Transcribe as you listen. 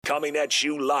coming at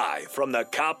you live from the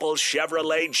Coppel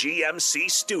Chevrolet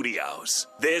GMC studios.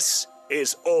 This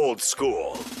is Old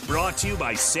School, brought to you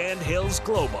by Sandhills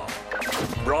Global.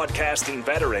 Broadcasting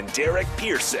veteran Derek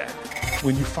Pearson.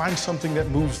 When you find something that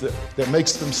moves them, that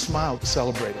makes them smile,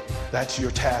 celebrate it. That's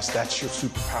your task. That's your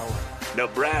superpower.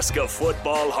 Nebraska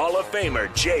Football Hall of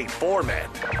Famer Jay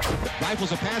Foreman.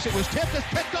 Rifles a pass. It was tipped. It's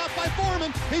picked off by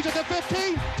Foreman. He's at the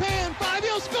 15, 10, 5.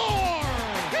 He'll score!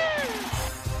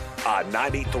 On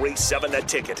 93.7 The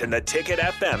Ticket and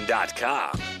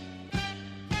theticketfm.com.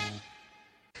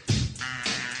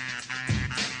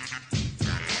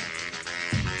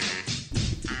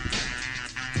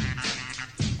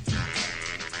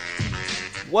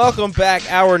 Welcome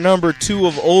back. Hour number 2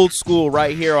 of Old School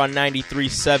right here on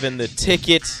 93.7 The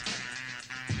Ticket.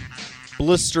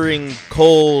 Blistering,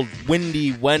 cold,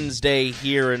 windy Wednesday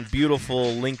here in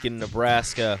beautiful Lincoln,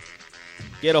 Nebraska.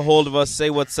 Get a hold of us. Say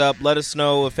what's up. Let us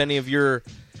know if any of your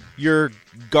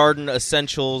garden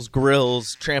essentials,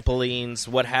 grills, trampolines,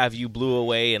 what have you, blew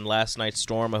away in last night's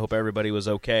storm. I hope everybody was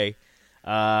okay.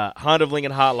 Honda of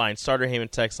Lincoln hotline, Starter Heyman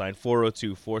text line,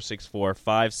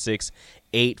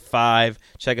 402-464-5685.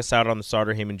 Check us out on the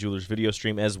Starter Heyman Jewelers video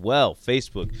stream as well.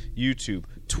 Facebook, YouTube,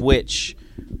 Twitch.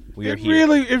 We are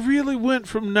here. It really went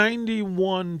from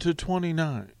 91 to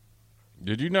 29.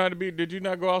 Did you not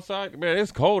go outside? Man,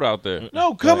 it's cold out there.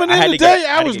 No, coming in today,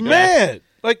 I was mad.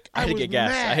 I had to get gas.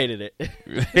 I hated it. I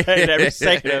hated every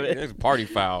second of it. It's party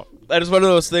foul. That is one of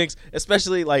those things,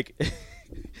 especially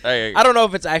Hey. I don't know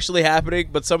if it's actually happening,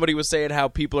 but somebody was saying how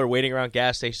people are waiting around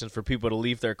gas stations for people to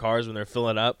leave their cars when they're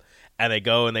filling up, and they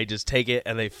go and they just take it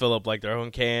and they fill up their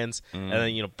own cans and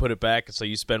then put it back, so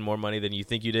you spend more money than you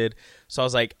think you did. So I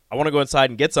was like, I want to go inside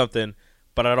and get something,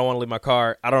 but I don't want to leave my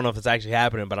car. I don't know if it's actually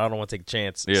happening, but I don't want to take a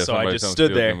chance. Yeah, so I just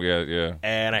stood there, yeah.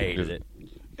 and I hated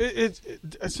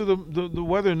it. So the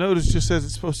weather notice just says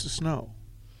it's supposed to snow.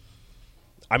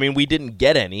 I mean, we didn't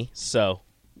get any, so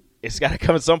it's got to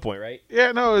come at some point, right?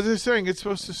 Yeah, no, it's just saying it's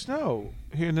supposed to snow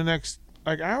here in the next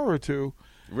hour or two.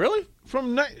 Really?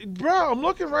 Bro, I'm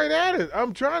looking right at it.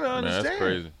 I'm trying to understand. Man, that's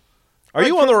crazy. Are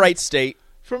you on the right state?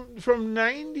 From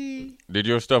 90? Did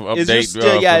your stuff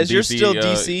update? Is yours still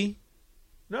DC?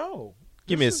 No.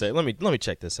 Give me a sec. Let me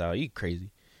check this out. You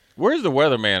crazy? Where's the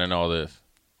weatherman in all this?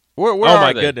 Where oh are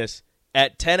my they? Goodness!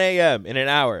 At 10 a.m. in an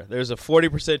hour, there's a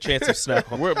 40% chance of snow.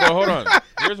 But hold on.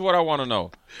 Here's what I want to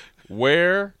know: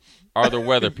 where are the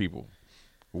weather people?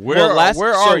 Where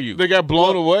are you? They got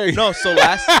blown away. No, so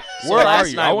last are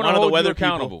you? night, I want to hold you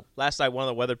accountable. Last night, one of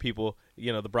the weather people,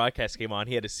 the broadcast came on.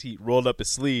 He had he rolled up his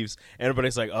sleeves, and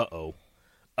everybody's like, "Uh-oh.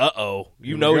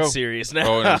 It's serious now."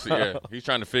 Oh, yeah. He's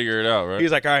trying to figure it out, right?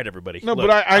 He's like, "All right, everybody." No, look,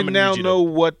 but I now know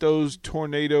what those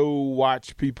tornado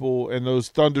watch people and those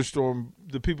thunderstorm,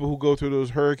 the people who go through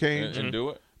those hurricanes and do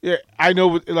it. Yeah, I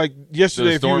know. Like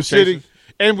yesterday, if you were sitting, chasers?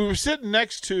 and we were sitting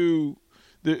next to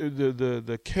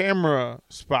the camera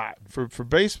spot for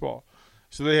baseball,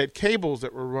 so they had cables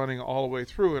that were running all the way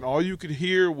through, and all you could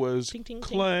hear was ting, ting,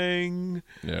 clang,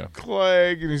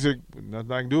 clang, and he said,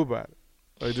 "Nothing I can do about it.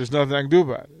 There's nothing I can do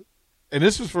about it." And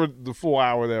this was for the full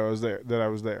hour that I was there. It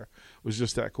was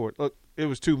just that court. Look, it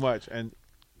was too much, and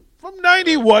from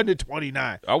 91 to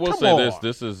 29. I will say this: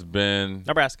 this has been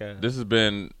Nebraska. This has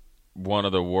been one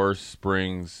of the worst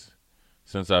springs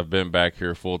since I've been back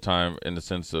here full time in the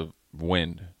sense of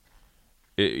wind.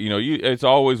 It's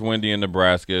always windy in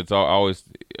Nebraska. It's always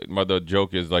the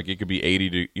joke is it could be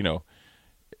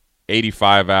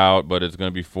 85 out, but it's going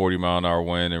to be 40 mile an hour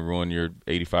wind and ruin your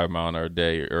 85 mile an hour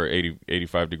day or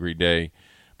 85 degree day.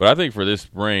 But I think for this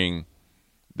spring,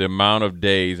 the amount of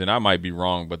days, and I might be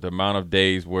wrong, but the amount of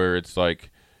days where it's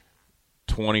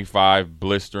 25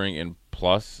 blistering and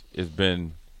plus has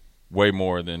been way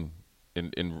more than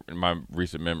in my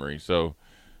recent memory. So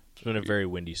it's been a very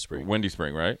windy spring. Windy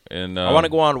spring, right? And I want to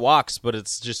go on walks, but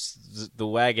it's just the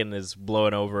wagon is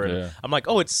blowing over. And I'm like,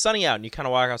 oh, it's sunny out. And you kind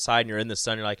of walk outside and you're in the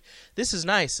sun. You're like, this is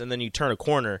nice. And then you turn a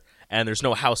corner and there's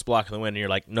no house blocking the wind. And you're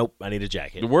like, nope, I need a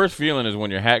jacket. The worst feeling is when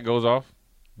your hat goes off.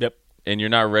 Yep. And you're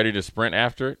not ready to sprint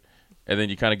after it. And then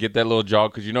you kind of get that little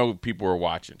jog because people are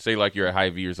watching. Say you're at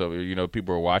Hy-Vee or something.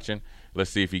 People are watching.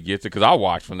 Let's see if he gets it because I'll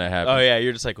watch when that happens. Oh, yeah.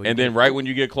 You're just like, and then right when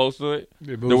you get close to it,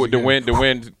 the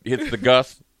wind hits the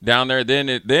gust down there.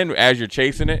 Then as you're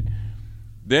chasing it,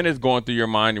 then it's going through your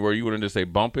mind where you wouldn't just say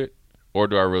bump it, or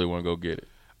do I really want to go get it?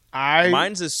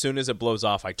 Mine's as soon as it blows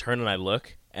off, I turn and I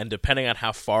look, and depending on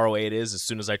how far away it is, as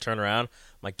soon as I turn around,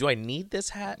 I'm like, do I need this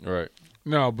hat? Right.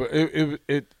 No, but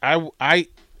I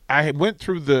went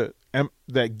through that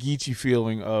Geechee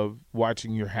feeling of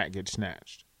watching your hat get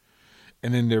snatched,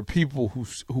 and then there are people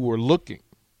who are looking,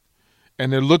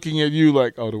 and they're looking at you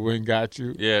like, "Oh, the wind got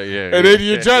you." Yeah. And then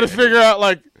you're trying to figure out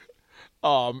like,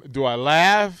 do I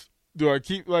laugh? Do I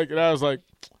keep like? And I was like,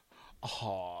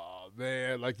 "Oh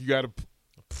man, like you got to."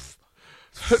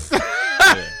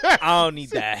 I don't need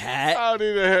that hat. I don't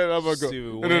need a hat. I'm gonna go,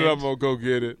 Stupid and then wind. I'm gonna go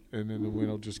get it, and then the wind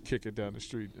will just kick it down the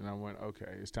street. And I went, "Okay,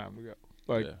 it's time to go."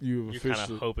 Like you've You're kind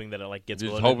officially. of hoping that it like gets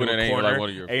Just blown hoping into it a ain't, like, corner, one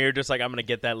of your- and you're just like, I'm gonna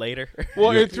get that later.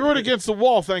 Well, it threw it against the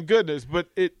wall, thank goodness. But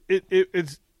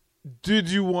it's. Did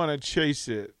you want to chase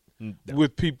it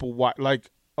with people?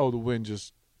 Like, oh, the wind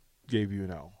just gave you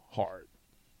hard.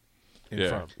 In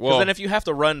front of you. Because then if you have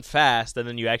to run fast and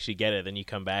then you actually get it, then you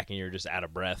come back and you're just out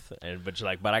of breath. But you're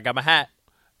like, but I got my hat.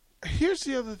 Here's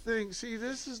the other thing. See,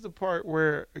 this is the part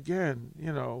where, again,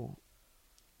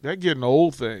 that getting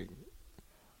old thing.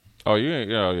 Oh, you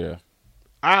ain't. Oh,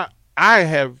 yeah.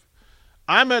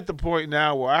 I'm at the point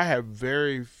now where I have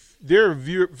there are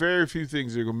very few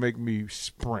things that are gonna make me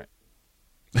sprint.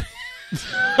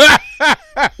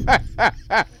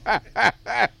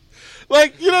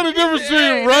 Like, the difference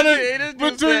between running,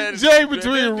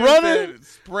 between running,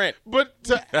 sprint. but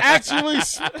to actually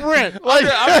sprint.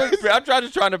 I'm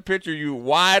trying to picture you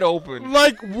wide open.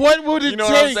 Like, what would it You know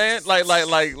take? what I'm saying?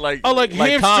 Like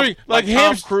hamstring.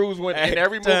 Tom Cruise went in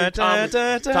every movie. Tom Cruise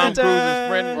is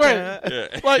sprinting.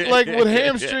 Right. Like with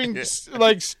hamstring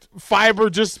fiber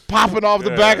just popping off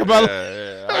the back of my leg.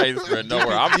 I ain't sprinting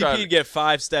nowhere. I'm DP trying. to get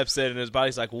 5 steps in, and his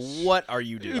body's like, what are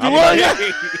you doing?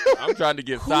 I'm trying to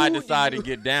get side to side and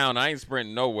get down. I ain't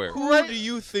sprinting nowhere. Who do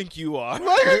you think you are?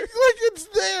 Like it's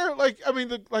there. Like, I mean,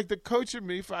 the coach and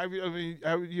me 5 years. I mean,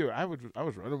 I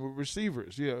was running with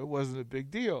receivers. It wasn't a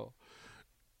big deal.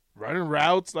 Running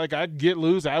routes, like I'd get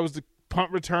loose. I was the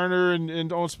punt returner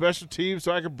and on special teams,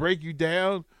 so I could break you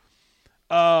down.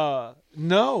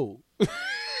 No,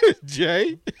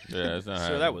 Jay. Yeah, it's not.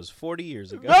 So that was 40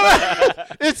 years ago.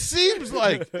 It seems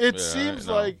like I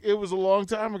know. it was a long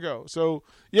time ago. So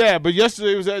yeah, but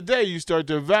yesterday was that day you start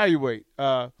to evaluate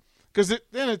because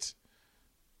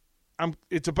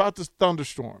it's about this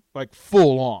thunderstorm, like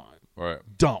full on Right.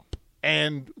 dump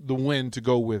and the wind to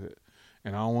go with it,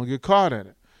 and I don't want to get caught in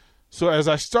it. So as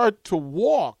I start to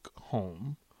walk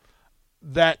home,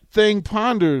 that thing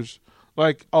ponders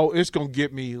like, oh, it's gonna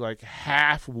get me like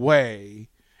halfway,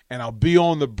 and I'll be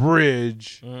on the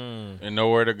bridge And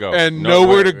nowhere to go. and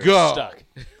nowhere to go. Stuck.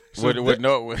 With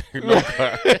no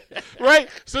car. Right?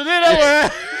 So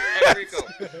then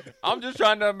I'm just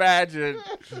trying to imagine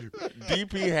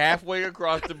DP halfway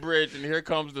across the bridge, and here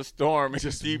comes the storm. And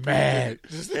just DP mad.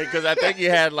 because I think he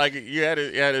had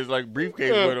his like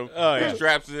briefcase with him. Oh, yeah. He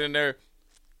straps it in there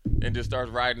and just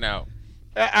starts riding out.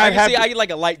 I get like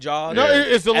a light jog. No,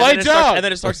 it's a And light then it starts- jog. and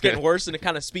then it starts getting worse, and it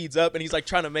kind of speeds up, and he's like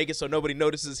trying to make it so nobody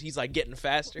notices. He's like getting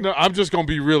faster. No, I'm just gonna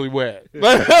be really wet.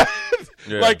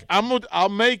 Yeah. Like I'll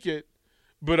make it,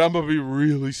 but I'm gonna be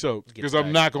really soaked because I'm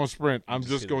back. not gonna sprint. I'm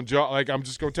just gonna jog. Like I'm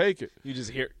just gonna take it. You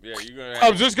just hear. Yeah, you're gonna.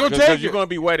 I'm just gonna take You're it. gonna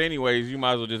be wet anyways. You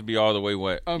might as well just be all the way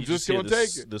wet. I'm You just hear gonna the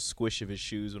take it. the squish of his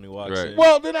shoes when he walks Right. in.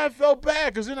 Well, then I felt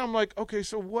bad because then I'm like, okay,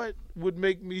 so what would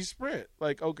make me sprint?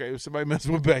 Like, okay, if somebody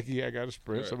messing with Becky, I got to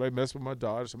sprint. Right. Somebody messing with my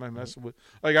daughter, somebody messing with.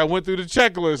 Like, I went through the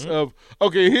checklist of,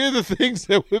 okay, here are the things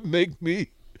that would make me,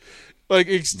 like,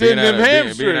 extend them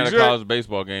hamstrings. Being at a college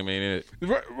baseball game ain't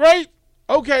it? Right?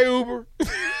 Okay, Uber.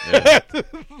 Yeah.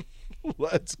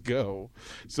 Let's go.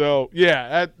 So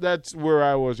yeah, that's where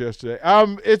I was yesterday.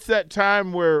 It's that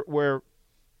time where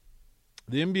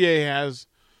the NBA has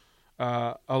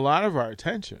a lot of our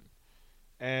attention,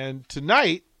 and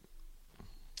tonight,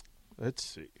 let's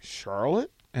see,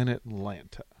 Charlotte and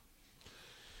Atlanta.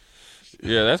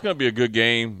 Yeah, that's going to be a good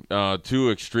game. Two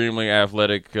extremely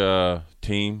athletic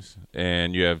teams,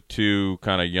 and you have two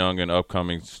kind of young and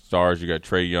upcoming stars. You got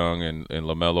Trae Young and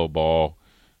LaMelo Ball,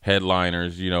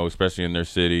 headliners, especially in their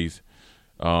cities.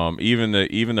 Even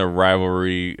the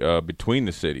rivalry between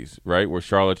the cities, right, where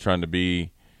Charlotte's trying to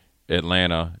be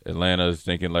Atlanta. Atlanta's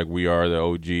thinking like we are the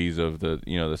OGs of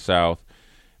the South,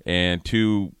 and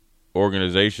two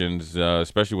organizations,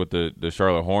 especially with the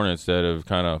Charlotte Hornets, that have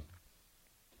kind of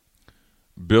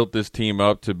built this team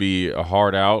up to be a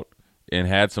hard out and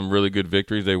had some really good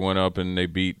victories. They went up and they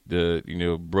beat the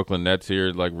Brooklyn Nets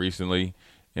here like recently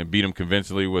and beat them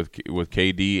convincingly with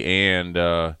KD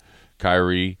and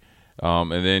Kyrie.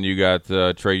 And then you got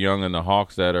Trae Young and the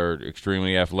Hawks that are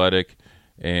extremely athletic,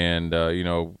 and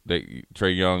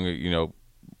Trae Young,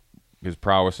 his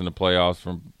prowess in the playoffs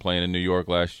from playing in New York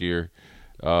last year,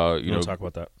 We'll talk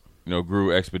about that. grew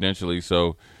exponentially.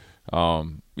 So,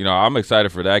 I'm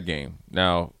excited for that game.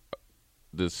 Now,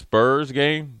 the Spurs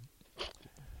game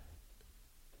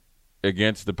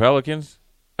against the Pelicans,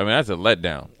 I mean, that's a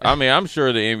letdown. I mean, I'm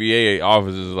sure the NBA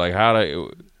office is like, how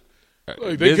do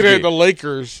they could have the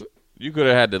Lakers. You could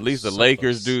have had at least the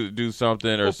Lakers do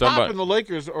something or somebody. Pop in the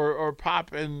Lakers or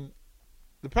pop in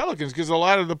the Pelicans, because a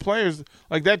lot of the players,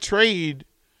 like that trade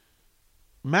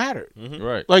mattered. Mm-hmm.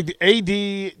 Right. Like the AD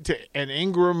and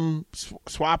Ingram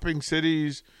swapping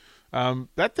cities,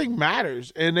 that thing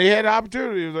matters. And they had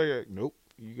opportunities. Like, nope,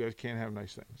 you guys can't have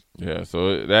nice things. Yeah,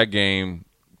 so that game,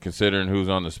 considering who's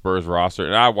on the Spurs roster,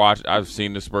 and I've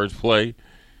seen the Spurs play.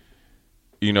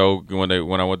 You know, when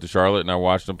I went to Charlotte and I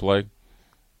watched them play,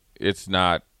 it's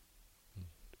not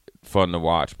fun to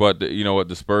watch. But you know what?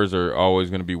 The Spurs are always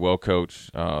going to be well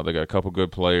coached. They got a couple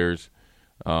good players.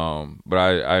 But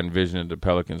I envision the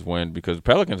Pelicans win because the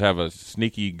Pelicans have a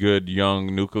sneaky good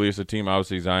young nucleus of team.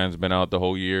 Obviously, Zion's been out the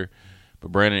whole year,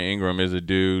 but Brandon Ingram is a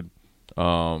dude.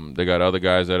 They got other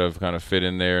guys that have kind of fit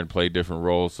in there and played different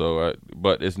roles. So,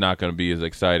 but it's not going to be as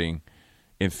exciting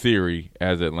in theory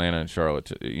as Atlanta and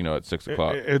Charlotte. You know, at 6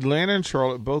 o'clock. Atlanta and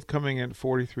Charlotte both coming in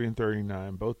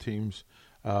 43-39. Both teams,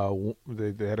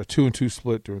 they had a 2-2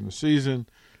 split during the season.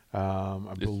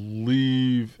 I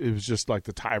believe it was just like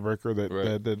the tiebreaker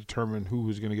that determined who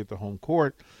was going to get the home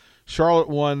court. Charlotte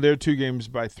won their 2 games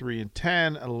by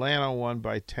 3-10. Atlanta won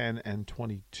by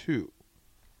 10-22.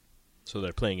 So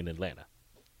they're playing in Atlanta.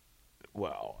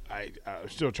 Well, I'm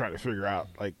still trying to figure out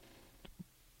like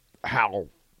how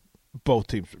both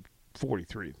teams are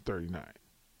 43-39.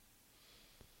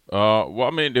 Well, I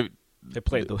mean, They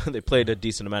played a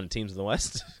decent amount of teams in the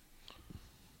West.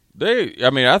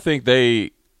 I think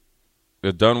they've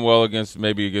done well against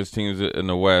teams in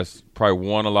the West. Probably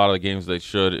won a lot of the games they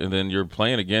should, and then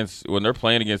when they're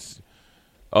playing against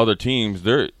other teams,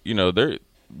 they're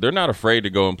not afraid to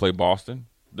go and play Boston.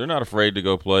 They're not afraid to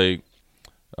go play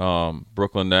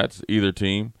Brooklyn Nets, either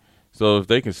team. So if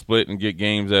they can split and get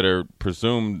games that are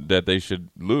presumed that they should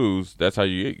lose, that's how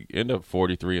you end up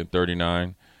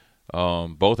 43-39.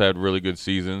 Both had really good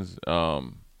seasons,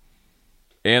 and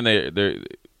they're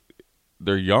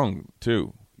young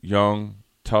too. Young,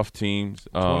 tough teams.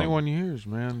 21 years,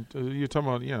 man. You're talking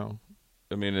about,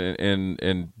 I mean,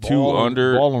 and Ball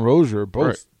and Rozier are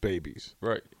both babies.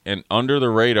 Right. And under the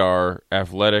radar,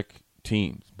 athletic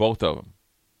teams, both of them.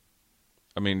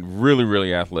 I mean, really,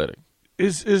 really athletic.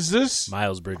 Is this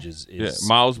Miles Bridges is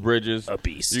Miles Bridges, a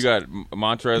beast. You got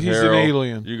Montrezl He's Harrell. an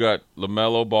alien. You got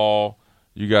LaMelo Ball.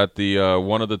 You got the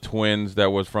one of the twins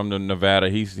that was from the Nevada.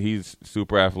 He's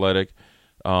super athletic.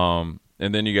 And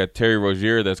then you got Terry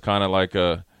Rozier, that's kind of like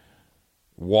a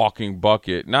walking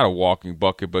bucket. Not a walking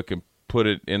bucket, but can put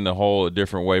it in the hole a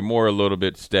different way. More a little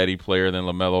bit steady player than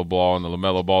LaMelo Ball, and the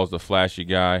LaMelo Ball is the flashy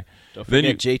guy. Don't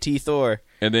forget JT Thor.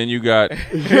 And then you got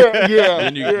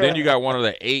then you got one of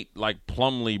the 8 like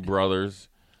Plumlee brothers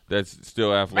that's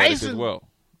still athletic as well.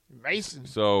 Mason.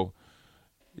 So,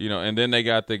 and then they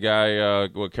got the guy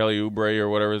Kelly Oubre or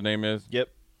whatever his name is. Yep.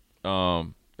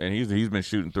 And he's been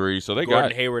shooting threes. So they Gordon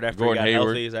got Hayward after Gordon he got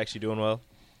Hayward. healthy is actually doing well.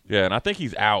 Yeah, and I think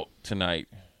he's out tonight,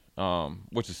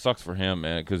 which sucks for him,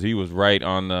 man, because he was right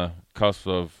on the cusp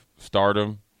of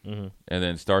stardom. Mm-hmm. And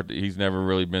then he's never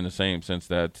really been the same since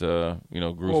that,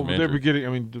 gruesome injury.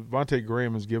 Devontae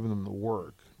Graham is giving them the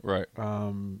work. Right.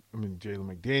 Jalen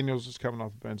McDaniels is coming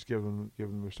off the bench, giving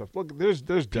them their stuff. Look, there's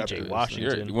depth. PJ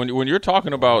Washington. When you're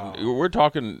talking about, we're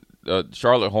talking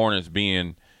Charlotte Hornets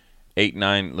being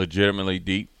 8-9 legitimately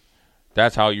deep.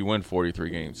 That's how you win 43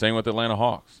 games. Same with Atlanta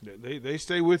Hawks. They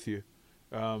stay with you.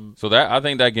 So I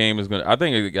think that game is going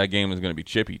to be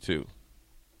chippy too.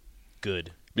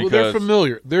 Good. Because they're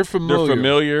familiar. They're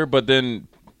familiar, but then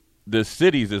the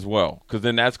cities as well, because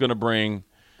then that's going to bring,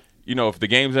 if the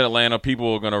game's in Atlanta,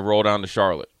 people are going to roll down to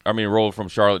Charlotte. Roll from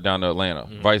Charlotte down to Atlanta,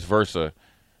 vice versa.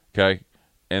 Okay,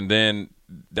 and then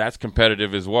that's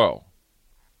competitive as well.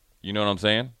 You know what I'm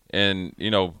saying? And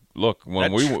look,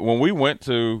 when we went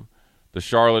to the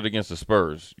Charlotte against the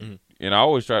Spurs, and I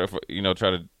always try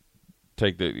to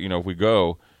take the if we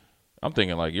go, I'm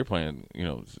thinking like you're playing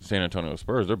San Antonio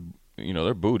Spurs. They're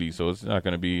booty, so it's not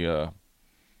going to be a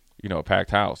packed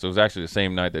house. It was actually the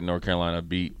same night that North Carolina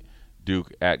beat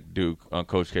Duke at Duke on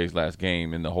Coach K's last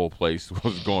game, and the whole place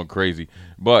was going crazy.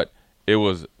 But it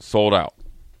was sold out.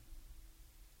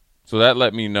 So that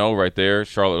let me know right there,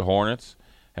 Charlotte Hornets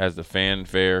has the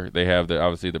fanfare. They have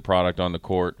obviously the product on the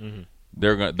court. Mm-hmm.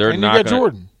 They're not going to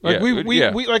Jordan.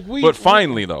 But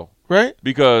finally though, right?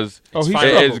 Because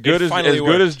as good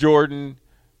as Jordan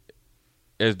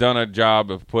has done a job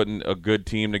of putting a good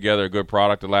team together, a good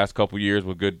product the last couple of years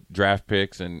with good draft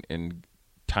picks and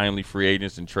timely free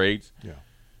agents and trades. Yeah.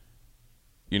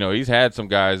 He's had some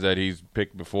guys that he's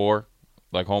picked before,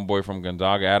 like homeboy from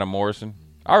Gonzaga, Adam Morrison.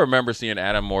 I remember seeing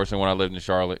Adam Morrison when I lived in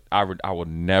Charlotte. I will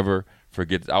never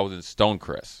forget. I was in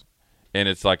Stonecrest, and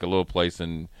it's like a little place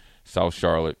in South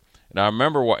Charlotte. And I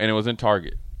remember, and it was in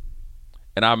Target.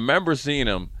 And I remember seeing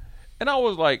him, and I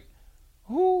was like,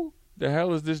 who the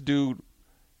hell is this dude?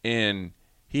 And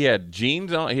he had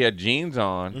jeans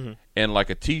on. And like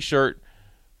a T-shirt.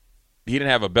 He didn't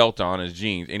have a belt on his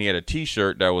jeans, and he had a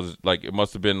T-shirt that was like, it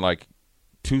must have been like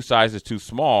 2 sizes too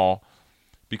small,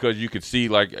 because you could see,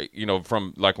 like, you know,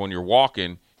 from like when you're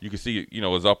walking, you could see, you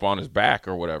know, it was up on his back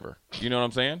or whatever. You know what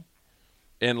I'm saying?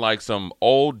 And like some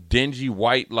old dingy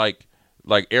white like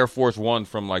Air Force One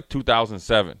from like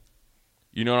 2007.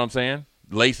 You know what I'm saying?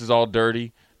 Laces all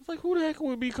dirty. It's like, who the heck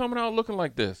would be coming out looking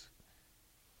like this?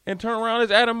 And turn around,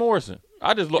 it's Adam Morrison.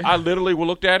 I literally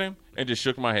looked at him and just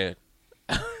shook my head.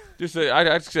 Just said,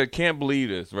 I just said, can't believe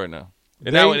this right now.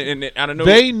 And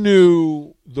they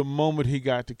knew the moment he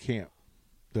got to camp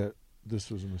that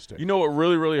this was a mistake. You know what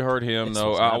really, really hurt him,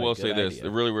 though? I will say this. Idea.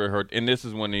 It really, really hurt. And this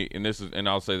is when and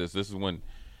I'll say this. This is when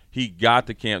he got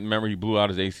to camp. Remember, he blew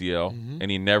out his ACL, and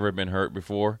he never had been hurt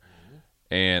before.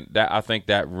 And I think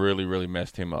that really, really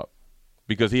messed him up,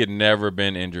 because he had never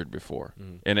been injured before.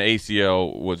 And the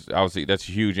ACL was, obviously, that's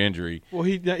a huge injury. Well,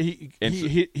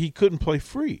 he couldn't play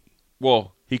free.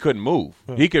 Well, he couldn't move.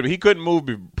 He couldn't move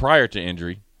prior to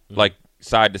injury, like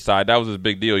side to side. That was his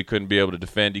big deal. He couldn't be able to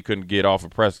defend. He couldn't get off a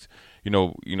press,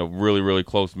 really, really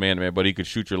close man to man. But he could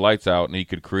shoot your lights out, and he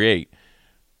could create.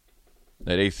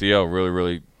 That ACL really,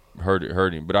 really hurt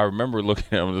him. But I remember looking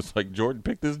at him, just like, Jordan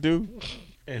picked this dude.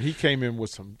 And he came in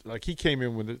with when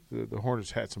the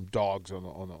Hornets had some dogs on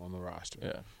the roster.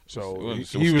 Yeah. So was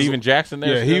Steven Jackson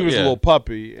there? Yeah, he was a little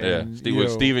puppy. And,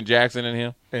 was Steven Jackson in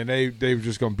him? And they were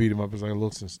just gonna beat him up. It's like,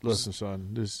 listen, son,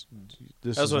 this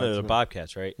that was one of the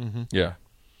Bobcats, right? Mm-hmm. Yeah.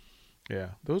 Yeah,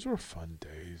 those were fun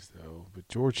days, though. But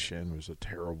George Shen was a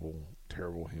terrible,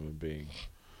 terrible human being.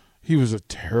 He was a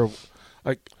terrible,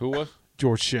 who was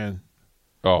George Shen?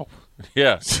 Oh,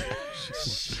 yeah.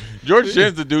 George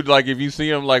Shen's the dude. Like, if you see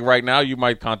him like right now, you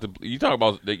might contemplate. You talking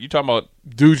about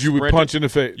dudes you would punch in the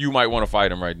face. You might want to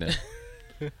fight him right now.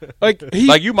 like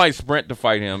you might sprint to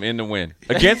fight him in the wind,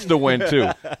 against the wind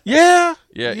too. Yeah.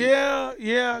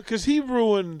 Because he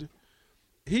ruined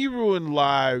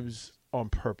lives on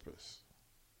purpose.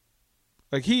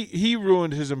 Like he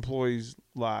ruined his employees'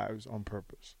 lives on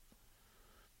purpose.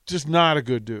 Just not a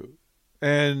good dude.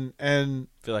 And I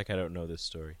feel like I don't know this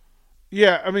story.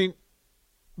 Yeah, I mean,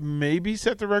 maybe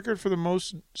set the record for the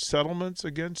most settlements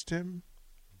against him.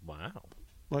 Wow.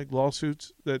 Like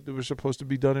lawsuits that were supposed to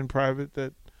be done in private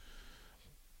that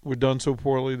were done so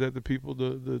poorly that the people,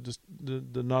 the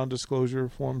non-disclosure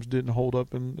forms didn't hold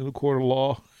up in the court of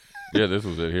law. Yeah, this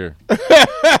was it here.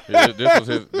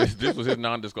 This was his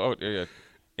non-disclosure. Yeah.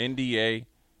 NDA.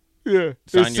 Yeah, it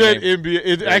said NBA.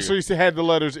 It actually had the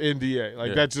letters NDA.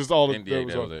 Like, that's just all NDA,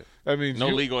 that was it. I mean, no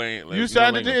legal. You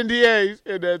signed it to NDAs,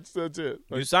 and that's it.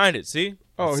 Like, you signed it. See?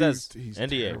 Oh, it says he's NDA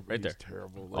terrible. right there He's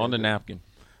terrible. On the napkin.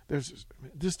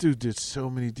 This dude did so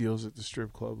many deals at the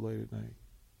strip club late at night.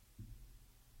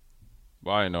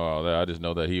 Well, I didn't know all that. I just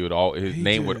know that his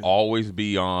name would always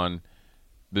be on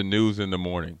the news in the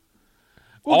morning.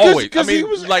 Well, always. I mean, it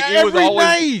was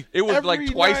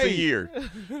like twice a year.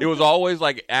 It was always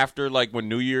like after like when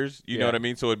New Year's, you know what I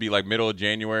mean? So it'd be like middle of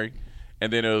January,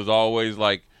 and then it was always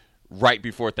like right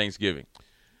before Thanksgiving.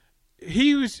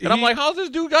 I'm like, how's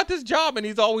this dude got this job and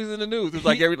he's always in the news? It's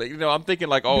like I'm thinking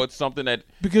like, oh, it's something that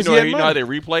because you know how they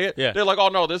replay it. Yeah. They're like, oh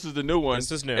no, this is the new one.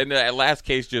 This is new. And that last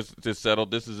case just settled.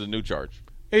 This is a new charge.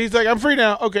 And he's like, I'm free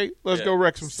now. Okay, let's go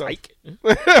wreck some stuff.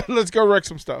 Let's go wreck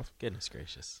some stuff. Goodness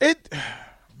gracious.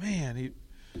 Man,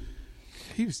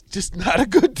 he was just not a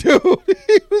good dude.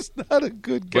 He was not a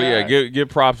good guy. But yeah, give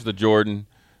props to Jordan.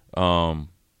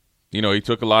 He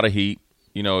took a lot of heat.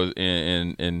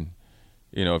 And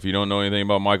if you don't know anything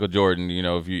about Michael Jordan,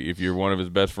 if you're one of his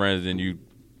best friends and you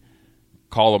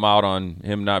call him out on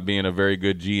him not being a very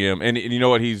good GM, and you know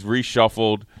what, he's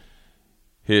reshuffled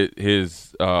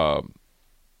his the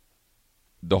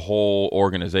whole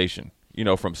organization.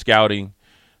 From scouting,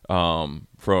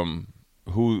 from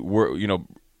who were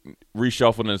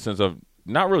reshuffled in the sense of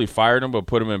not really fired him, but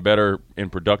put him in better and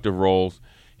productive roles.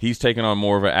 He's taken on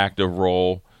more of an active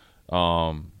role,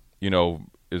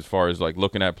 as far as like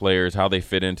looking at players, how they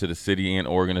fit into the city and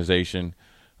organization,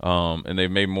 and they've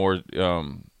made more,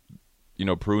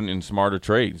 prudent and smarter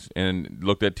trades and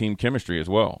looked at team chemistry as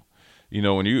well.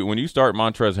 When you start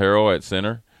Montrezl Harrell at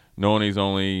center, knowing he's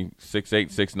only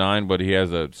 6'8", 6'9", but he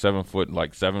has a 7 foot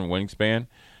seven wingspan,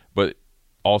 but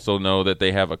also know that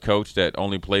they have a coach that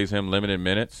only plays him limited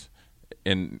minutes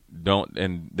and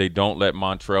they don't let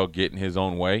Montrezl get in his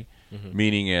own way.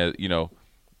 meaning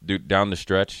down the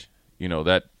stretch,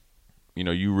 that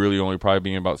you really only probably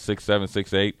being about 6'7",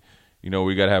 6'8".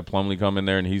 We got to have Plumlee come in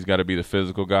there, and he's got to be the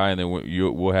physical guy. And then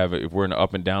we'll have it. If we're in an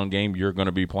up and down game, you're going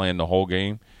to be playing the whole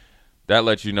game. That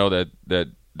lets you know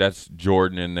that's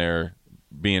Jordan in there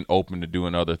being open to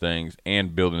doing other things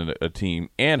and building a team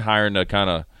and hiring a kind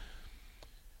of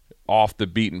off the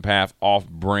beaten path, off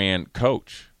brand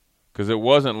coach. Because it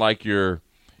wasn't like if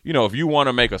you want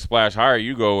to make a splash hire,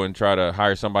 you go and try to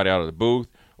hire somebody out of the booth,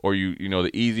 or the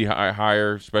easy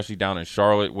hire, especially down in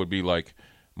Charlotte, would be like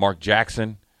Mark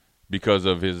Jackson because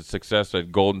of his success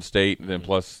at Golden State, and then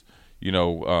plus, they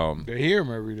hear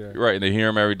him every day, right? And they hear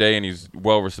him every day, and he's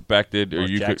well respected. Mark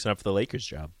Jackson up for the Lakers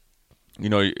job.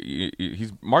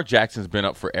 Mark Jackson's been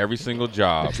up for every single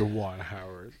job. Juwan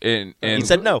Howard, and he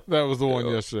said no. That was the one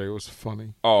yesterday. It was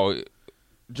funny. Oh,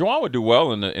 Juwan would do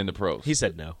well in the pros. He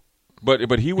said no,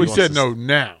 but he would. He said no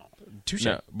now. Touche.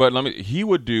 No, but he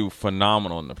would do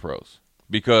phenomenal in the pros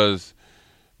because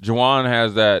Juwan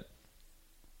has that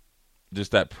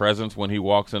presence when he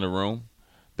walks in the room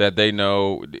that they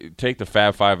know. Take the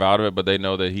Fab Five out of it, but they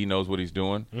know that he knows what he's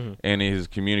doing, and his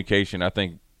communication. I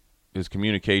think his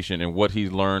communication and what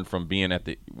he's learned from being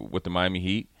with the Miami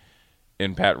Heat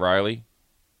and Pat Riley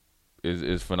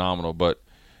is phenomenal. But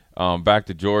back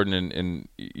to Jordan and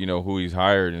who he's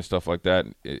hired and stuff like that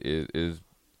is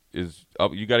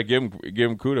up. You got to give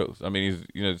him kudos. I mean,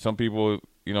 he's some people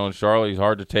in Charlotte he's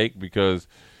hard to take because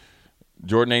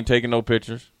Jordan ain't taking no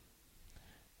pictures.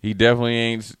 He definitely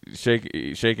ain't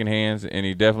shaking hands, and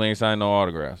he definitely ain't signing no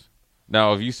autographs.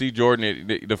 Now, if you see Jordan,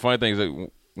 the funny thing is that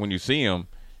when you see him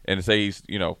and say he's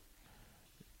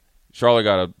Charlotte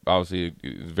got obviously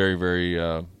very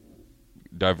very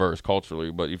diverse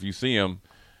culturally, but if you see him,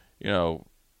 a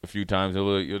few times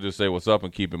you'll just say what's up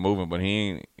and keep it moving, but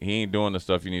he ain't doing the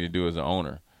stuff you need to do as an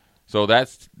owner. So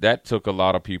that took a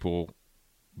lot of people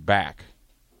back.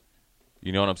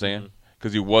 You know what I'm saying?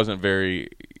 Because he wasn't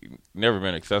never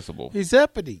been accessible. He's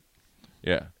uppity.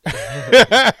 Yeah.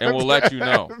 And we'll let you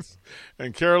know.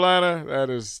 In Carolina, that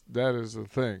is a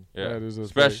thing. Yeah. That is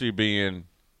especially being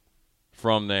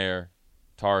from there,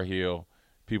 Tar Heel.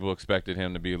 People expected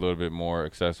him to be a little bit more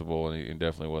accessible, and he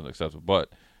definitely wasn't accessible.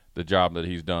 But the job that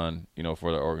he's done,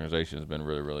 for the organization has been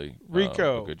really, really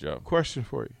Rico, a good job. Question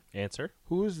for you. Answer.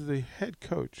 Who is the head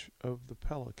coach of the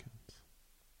Pelicans?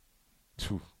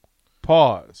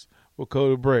 Pause. We'll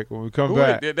go to break when we come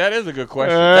back. That is a good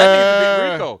question. That needs to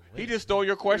be Rico. He just stole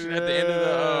your question at the end of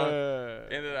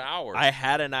the hour. I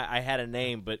had a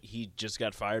name, but he just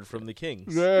got fired from the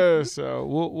Kings. Yeah, so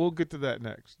we'll get to that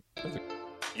next.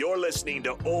 You're listening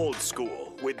to Old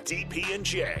School with DP and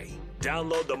J.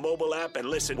 Download the mobile app and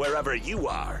listen wherever you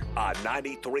are on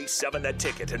 93.7 The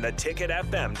Ticket and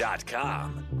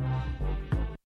theticketfm.com.